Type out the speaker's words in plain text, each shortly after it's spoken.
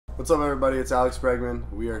What's up, everybody? It's Alex Bregman.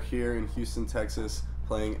 We are here in Houston, Texas,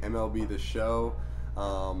 playing MLB the Show.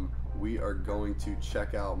 We are going to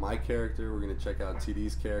check out my character. We're going to check out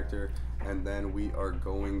TD's character, and then we are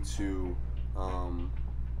going to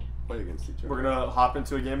play against each other. We're gonna hop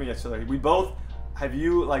into a game against each other. We both. Have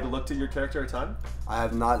you looked at your character a ton? I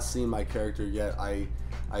have not seen my character yet. I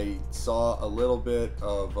saw a little bit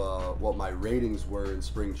of what my ratings were in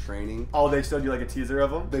spring training. Oh, they showed you like a teaser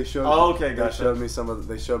of them? They showed. Oh, okay, gotcha. They showed me some of.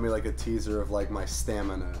 They showed me like a teaser of like my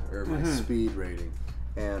stamina or my speed rating,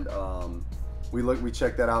 and we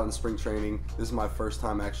checked that out in spring training. This is my first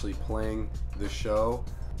time actually playing the show.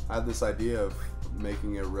 I had this idea of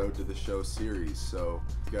making a Road to the Show series, so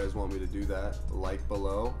if you guys want me to do that, like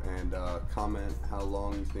below and comment how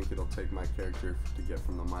long you think it'll take my character to get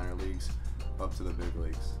from the minor leagues up to the big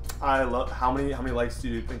leagues. I love how many likes do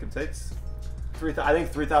you think it takes? I think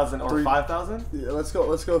 3,000 or 5,000. Yeah, let's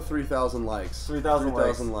go 3,000 likes. 3,000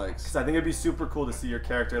 likes. Because I think it'd be super cool to see your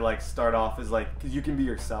character start off as because you can be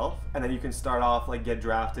yourself, and then you can start off get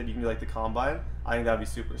drafted. You can do the combine. I think that'd be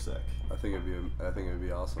super sick. I think it'd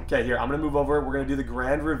be awesome. Okay, here I'm gonna move over. We're gonna do the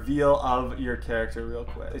grand reveal of your character real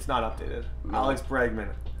quick. It's not updated. No. Alex Bregman.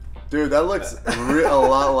 Dude, that looks a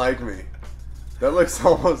lot like me. That looks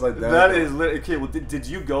almost like that. That is okay. Well, did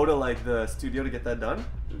you go to the studio to get that done?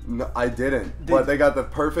 No, I didn't. But they got the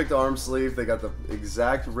perfect arm sleeve. They got the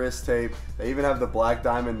exact wrist tape. They even have the black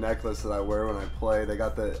diamond necklace that I wear when I play. They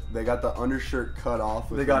got the undershirt cut off.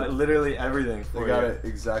 They got it literally everything. They got it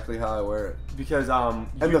exactly how I wear it. Because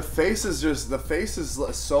and the face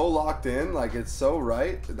is so locked in. It's so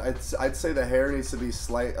right. I'd say the hair needs to be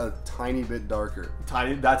a tiny bit darker.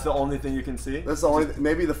 Tiny. That's the only thing you can see. That's the only.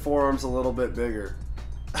 Maybe the forearm's a little bit bigger.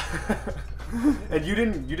 And you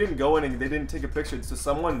didn't go in and they didn't take a picture, so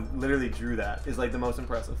someone literally drew that. Is the most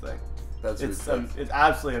impressive thing. It's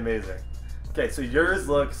absolutely amazing. Okay, so yours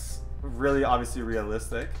looks really obviously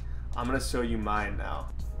realistic. I'm gonna show you mine now.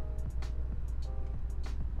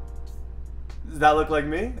 Does that look like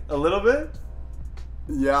me? A little bit?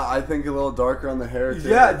 Yeah, I think a little darker on the hair too.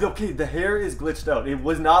 Yeah, okay, the hair is glitched out. It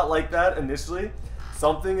was not like that initially.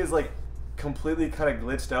 Something is completely kind of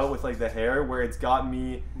glitched out with the hair where it's got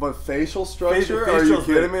me. But facial structure? Are you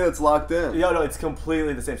kidding me? That's locked in. Yeah, no, it's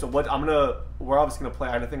completely the same. So we're obviously gonna play.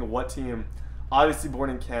 I gotta think of what team. Obviously born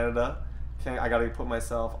in Canada. Okay, I gotta put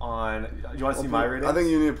myself on. You want to see my ratings? I think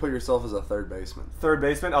you need to put yourself as a third baseman. Third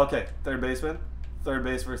baseman? Okay, third baseman. Third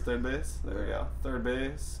base versus third base. There we go. Third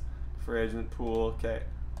base, free agent pool. Okay,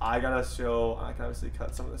 I gotta show. I can obviously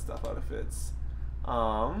cut some of this stuff out if it's.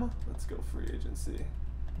 Let's go free agency.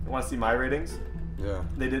 You want to see my ratings? Yeah.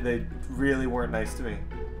 They really weren't nice to me.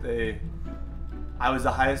 I was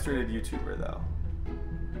the highest rated YouTuber though.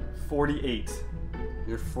 48.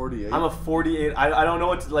 You're 48. I'm a 48. I don't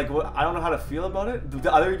know I don't know how to feel about it.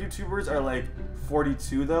 The other YouTubers are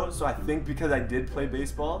 42 though. So I think because I did play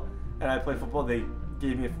baseball and I played football, they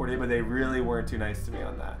gave me a 48, but they really weren't too nice to me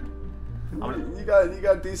on that. You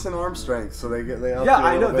got decent arm strength, so they help yeah, you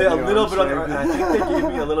I know. They a little bit on the, strength. and I think they gave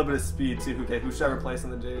me a little bit of speed too. Okay, who should I replace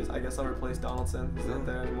on the Jays? I guess I'll replace Donaldson. He's not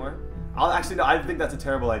there anymore. No, I think that's a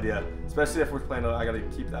terrible idea, especially if we're playing. I got to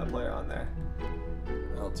keep that player on there.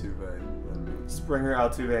 Altuve. Springer,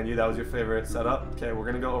 Altuve, and you. That was your favorite setup. Okay, we're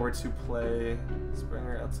gonna go over to play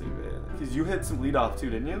Springer, Altuve. Because you hit some leadoff too,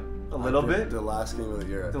 didn't you? A little bit. The last game of the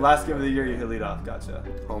year. The last game of the year, you hit leadoff. Gotcha.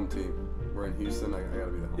 Home team. We're in Houston. I gotta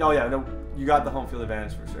be the home. Oh yeah, no, you got the home field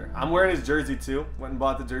advantage for sure. I'm wearing his jersey too. Went and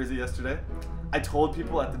bought the jersey yesterday. I told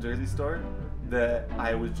people at the jersey store that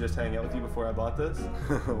I was just hanging out with you before I bought this.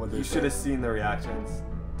 You should have seen the reactions.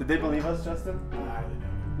 Did they believe us, Justin?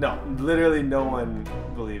 No, literally no one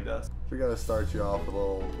believed us. We gotta start you off a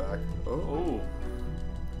little back. Oh.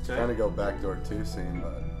 Okay. Trying to go backdoor two seam,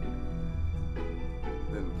 but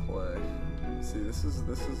didn't play. See, this is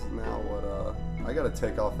now what I gotta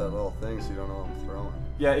take off that little thing so you don't know what I'm throwing.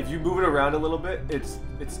 Yeah, if you move it around a little bit,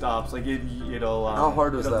 it stops. It'll how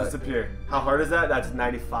hard is that? Disappear. How hard is that? That's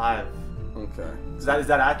 95. Okay. Is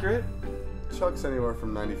that accurate? Chuck's anywhere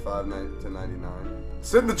from 95 to 99.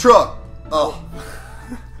 Sit in the truck. Oh.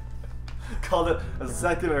 Called it a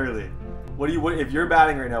second early. What if you're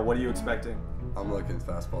batting right now? What are you expecting? I'm looking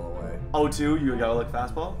fastball away. 0-2, you gotta look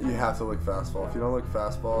fastball? You have to look fastball. If you don't look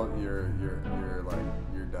fastball, you're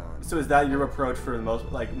done. So is that your approach for most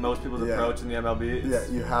people's approach in the MLB? Yeah,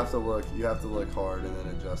 you have to look hard and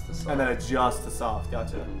then adjust to soft. And then adjust to soft,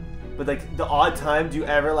 gotcha. But the odd time, do you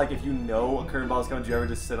ever if you know a curveball is coming, do you ever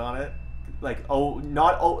just sit on it?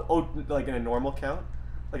 Not in a normal count?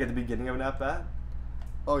 At the beginning of an at bat?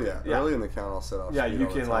 Oh yeah. Early in the count, I'll set off. Yeah, speed you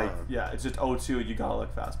all can the like time. it's just 0-2. You gotta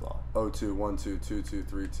look fastball. 0-2, 1-2, 2-2,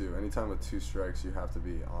 3-2. Anytime with 2 strikes, you have to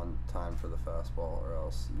be on time for the fastball, or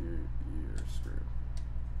else you're screwed.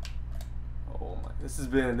 Oh my! This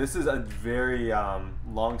is a very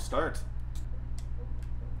long start.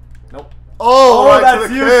 Nope. Oh, right to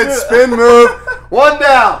the kid. Too. Spin move. 1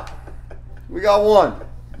 down. We got 1.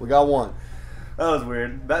 We got 1. That was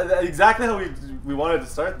weird. That exactly how we wanted to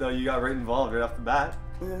start though. You got right involved right off the bat.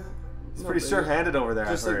 Yeah. He's pretty sure-handed over there.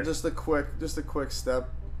 Just a quick step.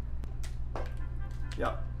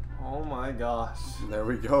 Yep. Oh my gosh. There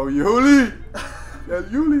we go, Yuli. Yeah,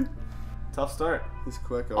 Yuli. Tough start. He's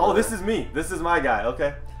quick. Oh, this is me. This is my guy.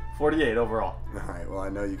 Okay. 48 overall. All right. Well, I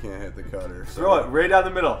know you can't hit the cutter. So. Throw it right down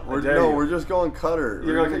the middle. We're just going cutter.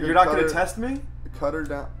 You're not going to test me? Cutter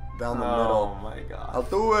down the middle. Oh my god. Out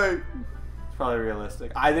the way. It's probably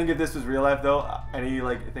realistic. I think if this was real life though,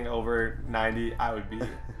 anything over 90, I would be.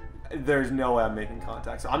 There's no way I'm making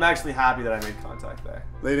contact. So I'm actually happy that I made contact there.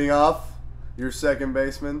 Leading off, your second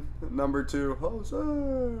baseman, number 2, Jose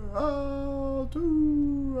Altuve.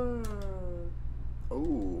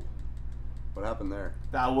 Oh, what happened there?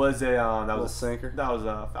 That was a sinker. That was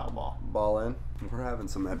a foul ball. Ball in. We're having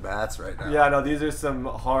some at bats right now. Yeah, no, these are some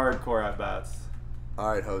hardcore at bats.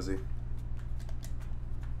 All right, Jose.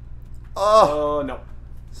 Oh no.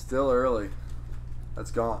 Still early.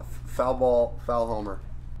 That's gone. Foul ball. Foul homer.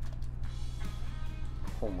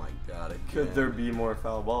 Oh my god! Again. Could there be more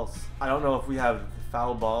foul balls? I don't know if we have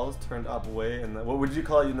foul balls turned up way in the. What would you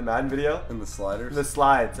call it in the Madden video? In the sliders. The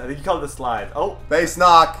slides. I think you call it the slides. Oh. Base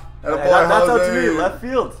knock. That's out to me. Left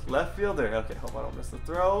field. Left fielder. Okay, hope I don't miss the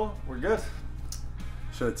throw. We're good.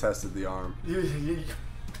 Should have tested the arm.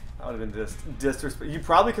 That would have been disrespect. You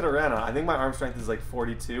probably could have ran on. I think my arm strength is like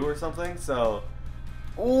 42 or something. So.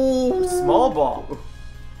 Ooh. Small ball.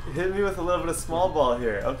 Hit me with a little bit of small ball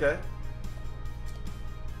here. Okay.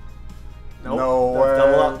 Nope. No way.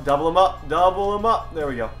 Double him up. There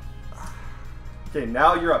we go. Okay,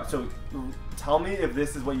 now you're up. So tell me if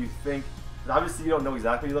this is what you think. Obviously, you don't know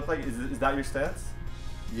exactly what you look like. Is that your stance?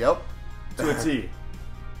 Yep. To a T.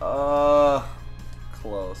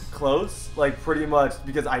 Close. Close? Like, pretty much.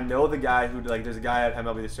 Because I know the guy who, like, there's a guy at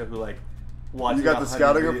MLB the Show who, like, watches. You got the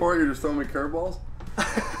scouting report? You're just throwing me curveballs?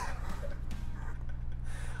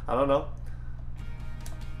 I don't know.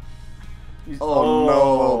 Oh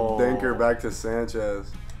no, Dinker back to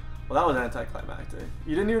Sanchez. Well, that was anticlimactic.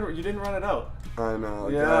 You didn't run it out. I know.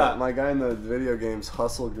 Yeah. My guy in the video games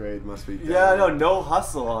hustle grade must be down. Yeah, no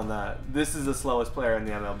hustle on that. This is the slowest player in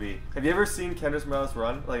the MLB. Have you ever seen Kendrys Morales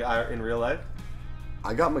run, like, in real life?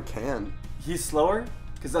 I got McCann. He's slower?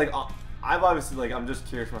 Because, like, I've obviously, like, I'm just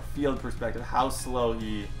curious from a field perspective how slow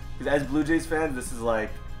he... Because as Blue Jays fans, this is, like,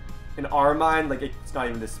 in our mind, like, it's not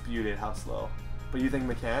even disputed how slow. But you think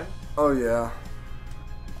McCann? Oh, yeah.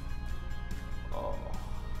 Oh,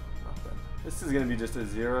 nothing. This is going to be just a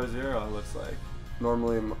 0-0, it looks like.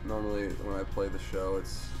 Normally when I play the show,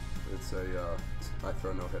 it's I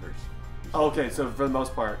throw no-hitters. Okay, so for the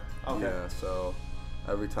most part. Okay. Yeah, so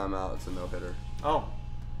every time out, it's a no-hitter. Oh.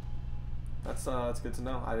 That's good to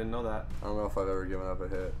know. I didn't know that. I don't know if I've ever given up a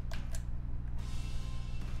hit.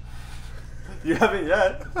 You haven't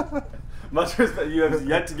yet. Much respect. You have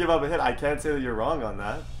yet to give up a hit. I can't say that you're wrong on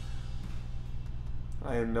that.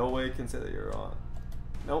 I in no way can say that you're wrong.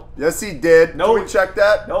 Nope. Yes, he did. Nope. Can we check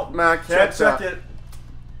that? Nope. Mac, can't check it.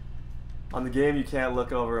 On the game, you can't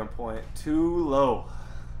look over and point. Too low.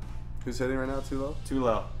 Who's hitting right now? Too low. Too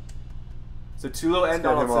low. So Tulo and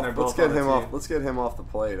Donaldson are both. Let's get him off the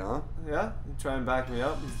plate, huh? Yeah. Try and back me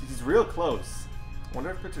up. He's real close. I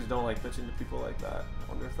wonder if pitchers don't like pitching to people like that. I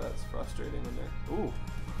wonder if that's frustrating when they're. Ooh.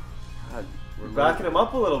 God, we're backing him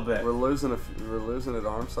up a little bit. We're losing at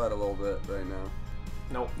arm side a little bit right now.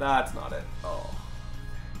 Nope, that's not it. Oh.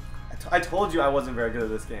 I told you I wasn't very good at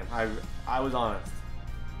this game. I was honest.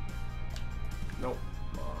 Nope.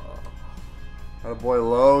 Attaboy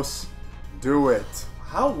Los. Do it.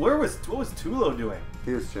 What was Tulo doing?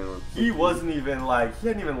 He was chilling. He wasn't even like, he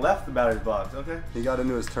hadn't even left the batter's box, okay? He got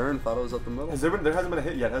into his turn, thought it was up the middle. There hasn't been a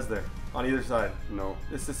hit yet, has there? On either side? No.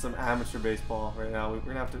 This is some amateur baseball right now. We're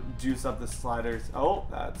going to have to juice up the sliders. Oh,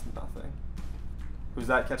 that's nothing. Who's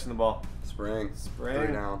that catching the ball? Spring. 3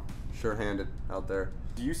 down. Sure-handed out there.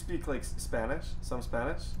 Do you speak like Spanish? Some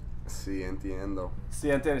Spanish? Sí, entiendo. Sí,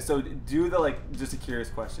 entiendo. So do the, like, just a curious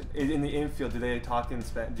question. In the infield, do they talk in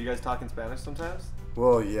Spanish? Do you guys talk in Spanish sometimes?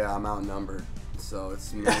 Well, yeah, I'm outnumbered. So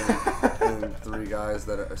it's me and 3 guys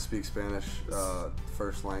that speak Spanish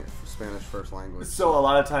Spanish first language. So a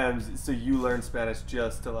lot of times, so you learn Spanish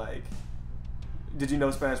just to, like, did you know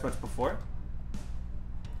Spanish much before?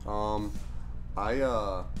 I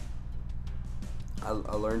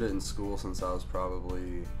learned it in school since I was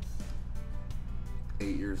probably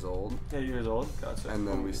 8 years old. 8 years old, gotcha. And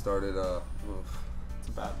then we started. It's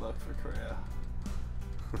a bad luck for Korea.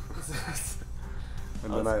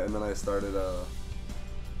 and then I started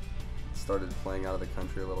playing out of the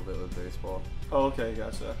country a little bit with baseball. Oh, okay,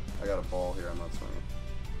 gotcha. I got a ball here. I'm not swinging.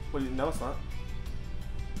 What do you? No, it's not.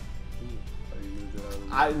 You moved it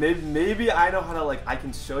out of the Maybe I know how to I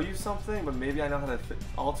can show you something, but maybe I know how to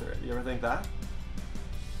alter it. You ever think that?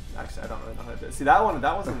 Actually, I don't really know how to do it. See, that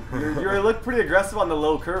wasn't. You look pretty aggressive on the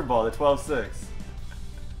low curveball, the 12-6.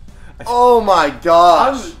 Oh my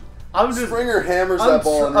gosh! I'm just. Springer hammers that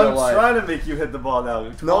ball in real life. I'm trying to make you hit the ball now.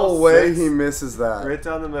 12-6, no way he misses that. Right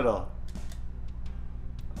down the middle.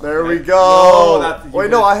 There we go. No, wait,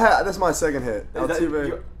 no, that's my second hit.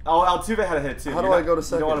 Altuve. Altuve had a hit too. How do I go to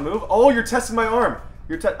second? You don't want to move? Oh, you're testing my arm.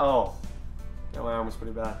 Oh. Yeah, my arm was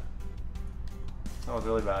pretty bad. That was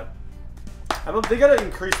really bad. They gotta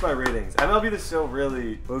increase my ratings. MLB the Show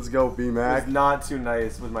really. Let's go, B-Mac. Was not too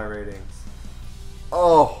nice with my ratings.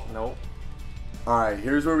 Oh. Nope. All right,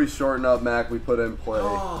 here's where we shorten up, Mac. We put in play.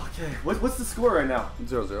 Oh, okay. What's the score right now?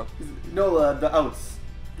 0-0. No, the outs.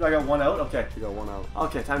 I got one out. Okay. You got one out.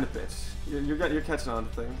 Okay, time to pitch. You're catching on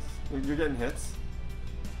to things. You're getting hits.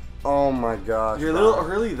 Oh my gosh. You're a little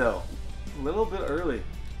early though. A little bit early.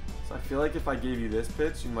 So I feel like if I gave you this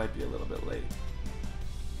pitch, you might be a little bit late.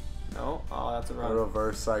 No? Oh, that's a run. The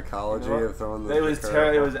reverse psychology of throwing the It was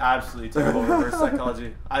terrible. It was absolutely terrible reverse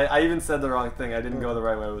psychology. I even said the wrong thing. I didn't go the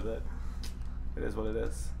right way with it. It is what it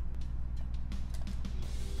is.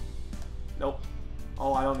 Nope.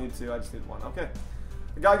 Oh, I don't need to. I just need one. Okay.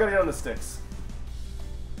 The guy got to get on the sticks.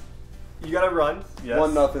 You got to run. Yes.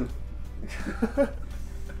 1-0.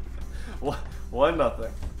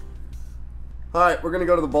 1-0. All right, we're gonna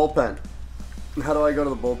go to the bullpen. How do I go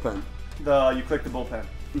to the bullpen? You click the bullpen.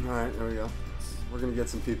 All right, there we go. We're gonna get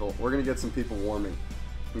some people. We're gonna get some people warming.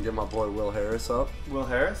 And get my boy Will Harris up. Will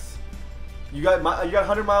Harris? You got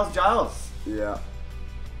 100 Miles Giles. Yeah.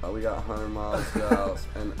 We got 100 Miles Giles,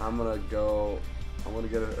 and I'm gonna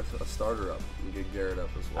get a starter up and get Garrett up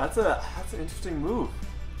as well. That's an interesting move.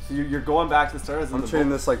 So you're going back to the starters. I'm treating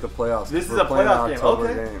this like the playoffs. This is a playoff game.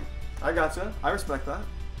 Okay. I gotcha. I respect that.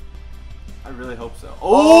 I really hope so.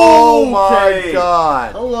 Oh my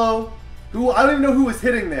God! Hello. I don't even know who was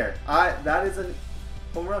hitting there. That is a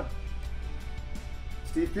home run.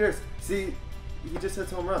 Steve Pierce. See, he just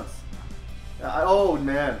hits home runs. Oh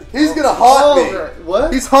man. He's gonna haunt me.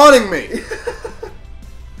 What? He's haunting me.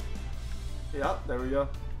 Yeah, there we go.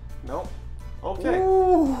 Nope. Okay.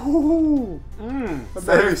 Ooh.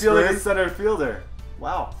 Center fielder.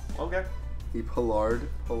 Wow. Okay. He Pilar.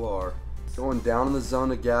 Going down in the zone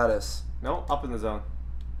to Gaddis. No, up in the zone.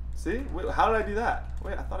 See? Wait, how did I do that?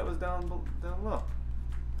 Wait, I thought it was down low.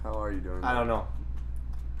 How are you doing? I don't know.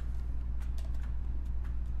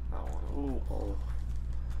 Ooh. Oh.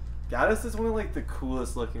 Gaddis is one of the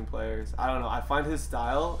coolest looking players. I don't know. I find his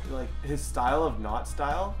style, his style of not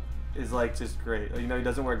style, is just great. He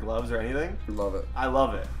doesn't wear gloves or anything. Love it. I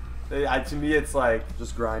love it. To me, it's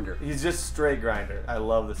just grinder. He's just straight grinder. I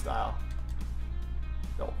love the style.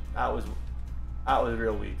 No, that was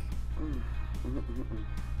real weak.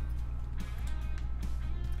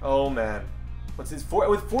 Oh man, what's his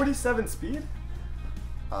with 47 speed?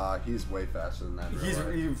 He's way faster than that. He's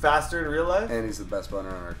faster in real life, and he's the best runner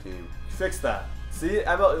on our team. Fix that. See,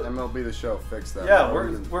 MLB the Show, fix that. Yeah,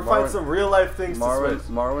 we're finding some real life things to switch.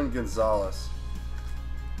 Marwin Gonzalez.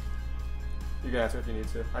 You can answer if you need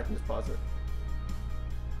to. I can just pause it.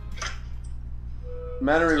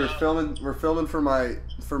 Mannery, we're filming for my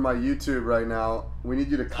YouTube right now. We need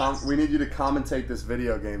you to commentate this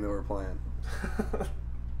video game that we're playing.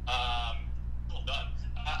 Well done.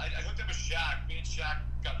 I hooked up with Shaq. Me and Shaq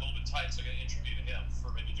got a little bit tight, so I got to introduce him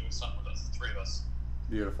for maybe doing something with us, the three of us.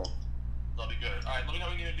 Beautiful. That'll be good. All right, let me know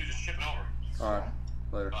what you're gonna do. Just ship it over. All right,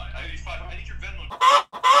 later. I need your Venmo.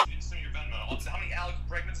 Send me your Venmo. How many Alex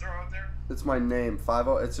Bregmans are out there? It's my name,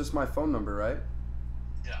 50. It's just my phone number, right?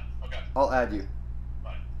 Yeah. Okay. I'll add you.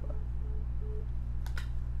 Bye.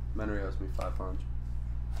 Mannery owes me 500.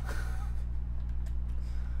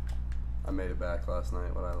 I made it back last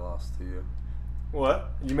night when I lost to you.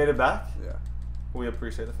 What? You made it back? Yeah. We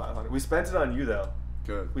appreciate the 500. We spent it on you though.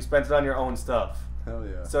 Good. We spent it on your own stuff. Hell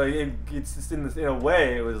yeah. So it's just in a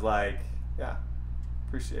way, it was yeah,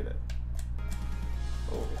 appreciate it.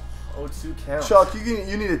 Oh, 0-2 count. Chuck,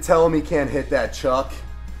 you need to tell him he can't hit that, Chuck.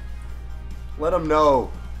 Let him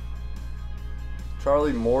know.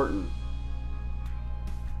 Charlie Morton.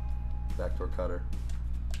 Backdoor cutter.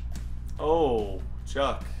 Oh,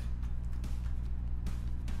 Chuck.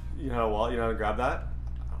 You know what? You know how to grab that?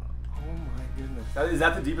 Oh my goodness. Is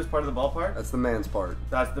that the deepest part of the ballpark? That's the man's part.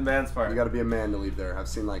 That's the man's part. You got to be a man to leave there. I've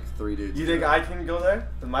seen like 3 dudes. You think I can go there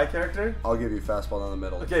with my character? I'll give you a fastball down the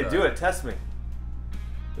middle. Okay, do it. Test me.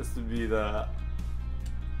 This would be the...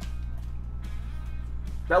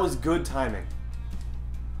 That was good timing.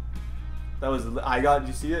 That was... I got... Did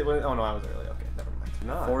you see it? Oh, no, I was early. Okay, never mind.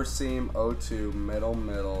 No. 4-seam, 0-2,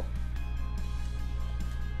 middle.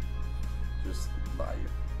 Just by you.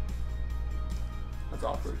 That's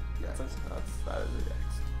awkward. Yeah. That is a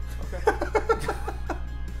yikes.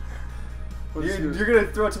 Okay. You're going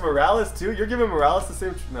to throw it to Morales, too? You're giving Morales the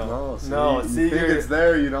same... No. No, see, you think it's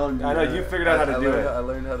there, you don't... I know, you figured out how to do it. I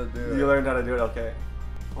learned how to do it. You learned how to do it, okay.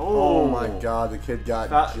 Oh my god, the kid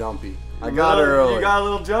got jumpy. I got it early. You got a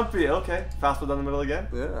little jumpy, okay. Fastball down the middle again?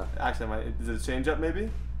 Yeah. Actually, is it a changeup maybe?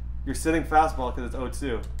 You're sitting fastball because it's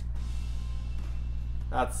 0-2.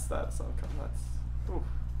 That's oof.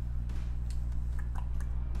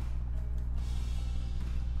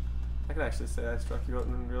 I can actually say I struck you out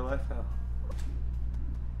in real life now.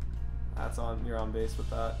 That's on. You're on base with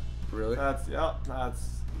that. Really? That's weak. That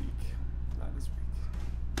is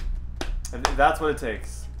weak. And that's what it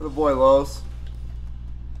takes. The boy Los.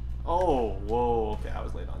 Oh, whoa. Okay, I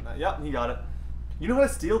was late on that. Yep, he got it. You know how to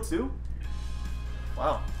steal too?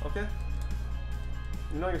 Wow. Okay.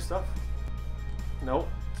 You know your stuff. Nope.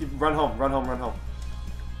 Run home.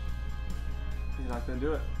 He's not gonna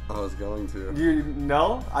do it. I was going to. You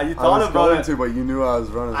thought about it. I was going to, but you knew I was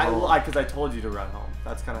running home. Because I told you to run home.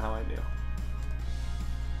 That's kind of how I knew.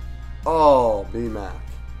 Oh, B-Mac.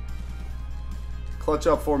 Clutch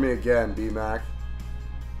up for me again, B-Mac.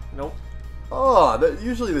 Nope. Oh,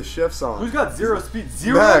 usually the shift's on. Who's got 0 speed?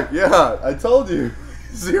 0? Mac, yeah, I told you.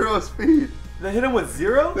 0 speed. They hit him with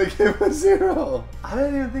 0? They gave him 0. I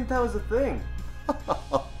didn't even think that was a thing.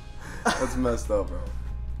 That's messed up, bro.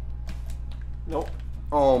 Nope.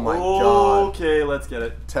 Oh my god. Okay, let's get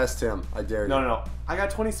it. Test him. I dare you. No. I got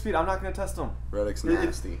 20 speed. I'm not going to test him. Reddick's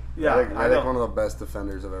nasty. Yeah, Reddick one of the best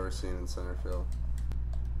defenders I've ever seen in center field.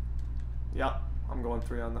 Yeah, I'm going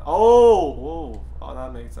 3 on that. Oh, whoa. Oh,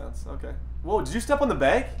 that makes sense. Okay. Whoa, did you step on the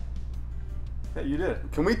bag? Yeah, you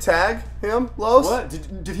did. Can we tag him, Los? What?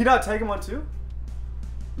 Did he not tag him on 2?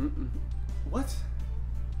 Mm-mm. What?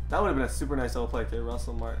 That would have been a super nice little play, okay,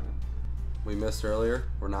 Russell Martin. We missed earlier.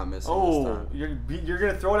 We're not missing this time. You're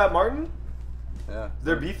gonna throw it at Martin? Yeah. Is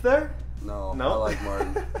there beef there? No. No? I like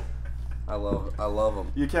Martin. I love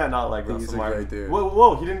him. You can't not like Russell He's a Martin. great dude.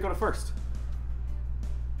 Whoa! He didn't go to first.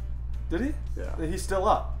 Did he? Yeah. He's still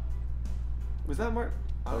up. Was that Martin?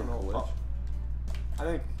 I don't know. Oh. I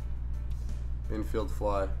think. Infield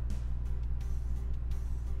fly.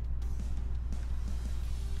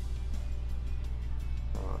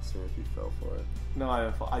 Oh, see if you fell for it. No, I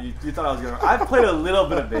didn't fall. You thought I was gonna. I've played a little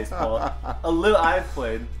bit of baseball. I've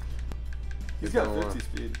played. He's got 50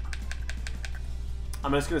 speed.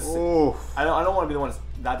 I'm just gonna. I don't want to be the one.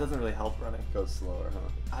 That doesn't really help running. Go slower,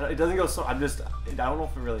 huh? It doesn't go so. I don't know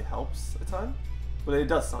if it really helps a ton, but it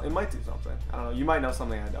does. It might do something. I don't know. You might know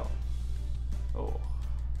something I don't. Oh.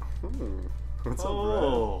 What's up,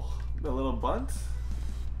 Oh, the little bunt.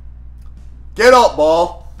 Get up,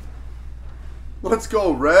 ball. Let's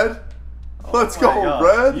go, Red. Let's go,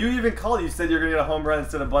 Red. You even called it. You said you're going to get a home run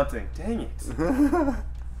instead of bunting. Dang it.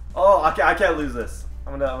 Oh, I can't lose this.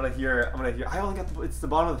 I'm gonna hear. I only got it's the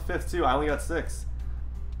bottom of the 5th too. I only got 6.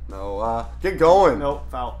 No, get going. Nope,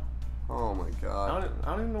 foul. Oh my god. I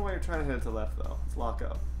don't even know why you're trying to hit it to left though. It's lock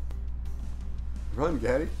up. Run,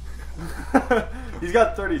 Gaddy. He's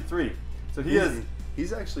got 33. So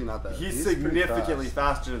he's actually not that. He's significantly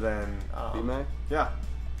faster than B-Mac? Yeah.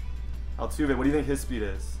 Altuve, what do you think his speed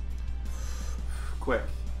is? Quick.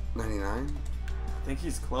 99? I think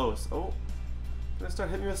he's close. Oh. I'm gonna start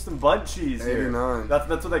hitting you with some bunt cheese here. 89. That's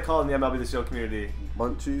what they call it in the MLB the Show community.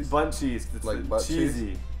 Bunt cheese? Bunt cheese. It's like butt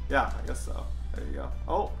cheesy. cheese? Yeah, I guess so. There you go.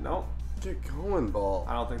 Oh, no. Get going, ball.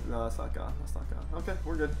 I don't think, no, that's not gone. That's not gone. Okay,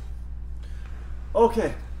 we're good.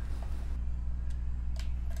 Okay.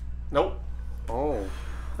 Nope. Oh.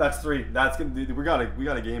 That's 3. That's gonna. We got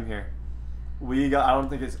a game here. I don't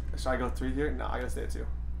think it's. Should I go 3 here? No, I gotta stay at 2.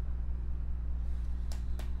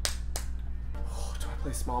 Oh, do I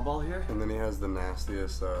play small ball here? And then he has the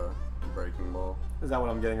nastiest breaking ball. Is that what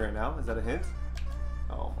I'm getting right now? Is that a hint?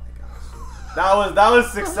 Oh my gosh. That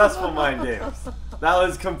was successful mind games. That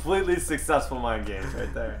was completely successful mind games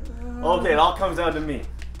right there. Okay, it all comes down to me.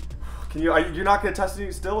 You're not gonna test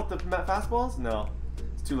me still with the fastballs? No.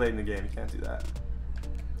 It's too late in the game. You can't do that.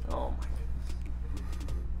 Oh my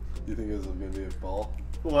goodness. You think this is gonna be a ball?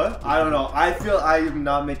 What? I don't know. I feel I am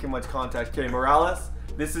not making much contact. Okay, Morales,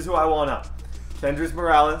 this is who I want up. Kendrys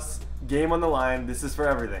Morales, game on the line. This is for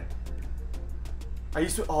everything. Are you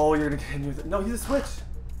oh, you're gonna get in. No, he's a switch.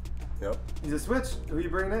 Yep. He's a switch. Who are you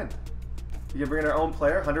bringing in? You gonna bring in our own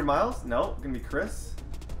player? 100 miles? No, gonna be Chris.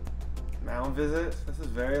 Mound visit. This is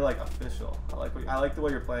very like official. I like the way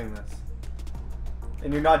you're playing this.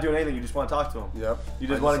 And you're not doing anything. You just want to talk to him. Yep. You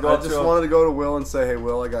just want to go up to him. I just wanted to go to Will and say, hey,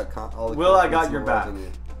 Will, I got all the Will, I got your back.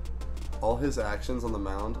 All his actions on the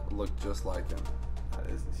mound look just like him. That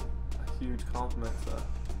is a huge compliment, sir.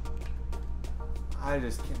 I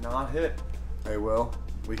just cannot hit. Hey, Will,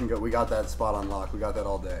 we can go. We got that spot on lock. We got that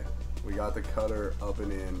all day. We got the cutter up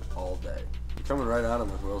and in all day. We're coming right at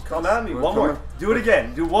him with Will's. Come at me. One more. Do it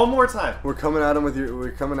again. Do one more time. We're coming at him with your.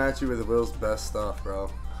 We're coming at you with Will's best stuff,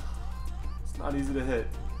 bro. It's not easy to hit.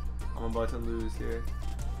 I'm about to lose here.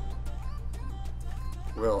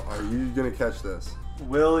 Will, are you gonna catch this?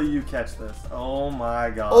 Will you catch this? Oh my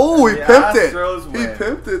God. Oh, he pimped it. Win. He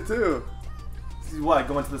pimped it too. What?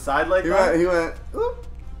 Going to the side like he that? He went. Oop,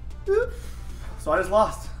 oop. So I just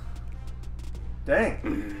lost.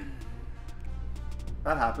 Dang.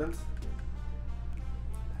 That happens.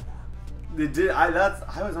 They did. I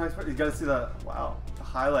was not expecting. You gotta see the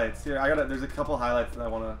highlights here. There's a couple highlights that I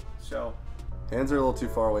want to show. Hands are a little too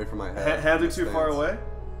far away from my head. Hands are too far away.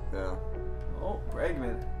 Yeah. Oh,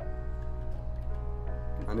 Bregman.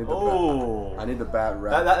 I need the bat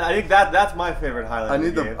wrapped. I think that's my favorite highlight.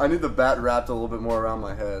 I need the bat wrapped a little bit more around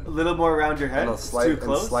my head. A little more around your head. And too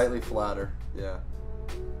close. And slightly flatter. Yeah.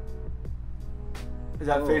 Is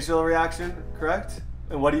that facial reaction correct?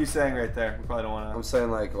 And what are you saying right there? We probably don't want to. I'm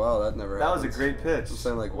saying like, wow, that never happened. That was a great pitch. I'm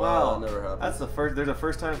saying like, wow, that never happened. That's the first. There's a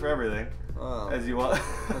first time for everything. Wow. As you want.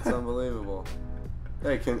 That's unbelievable.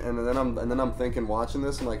 Hey, and then I'm thinking, watching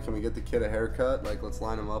this, I'm like, can we get the kid a haircut? Like, let's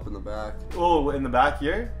line him up in the back. Oh, in the back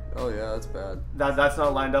here? Oh yeah, that's bad. That's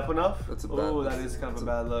not lined up enough. That's a bad. Oh, that is kind of a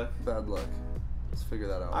bad look. Bad luck. Let's figure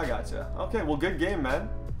that out. I gotcha. Okay, well, good game, man.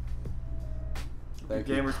 Thank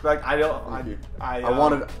you. Game respect. I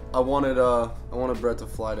wanted Brett to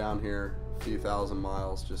fly down here a few thousand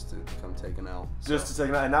miles just to come take an L. So. Just to take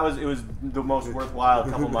an L, and it was the most worthwhile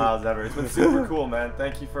couple miles ever. It's been super cool, man.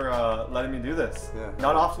 Thank you for letting me do this. Yeah.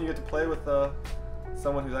 Not often you get to play with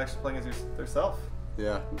someone who's actually playing as themselves.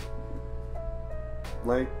 Yeah.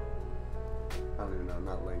 Link. I don't even know.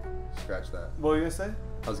 Not Link. Scratch that. What were you gonna say?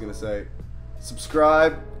 I was gonna say,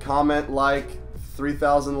 subscribe, comment, like.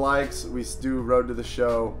 3,000 likes. We do Road to the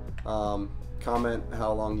Show. Comment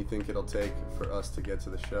how long you think it'll take for us to get to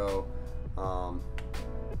the show.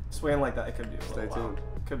 Swing like that, it could be a little Stay tuned.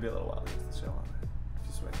 It could be a little while to get to the show on there. If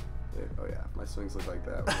you swing. Oh yeah, my swings look like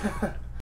that.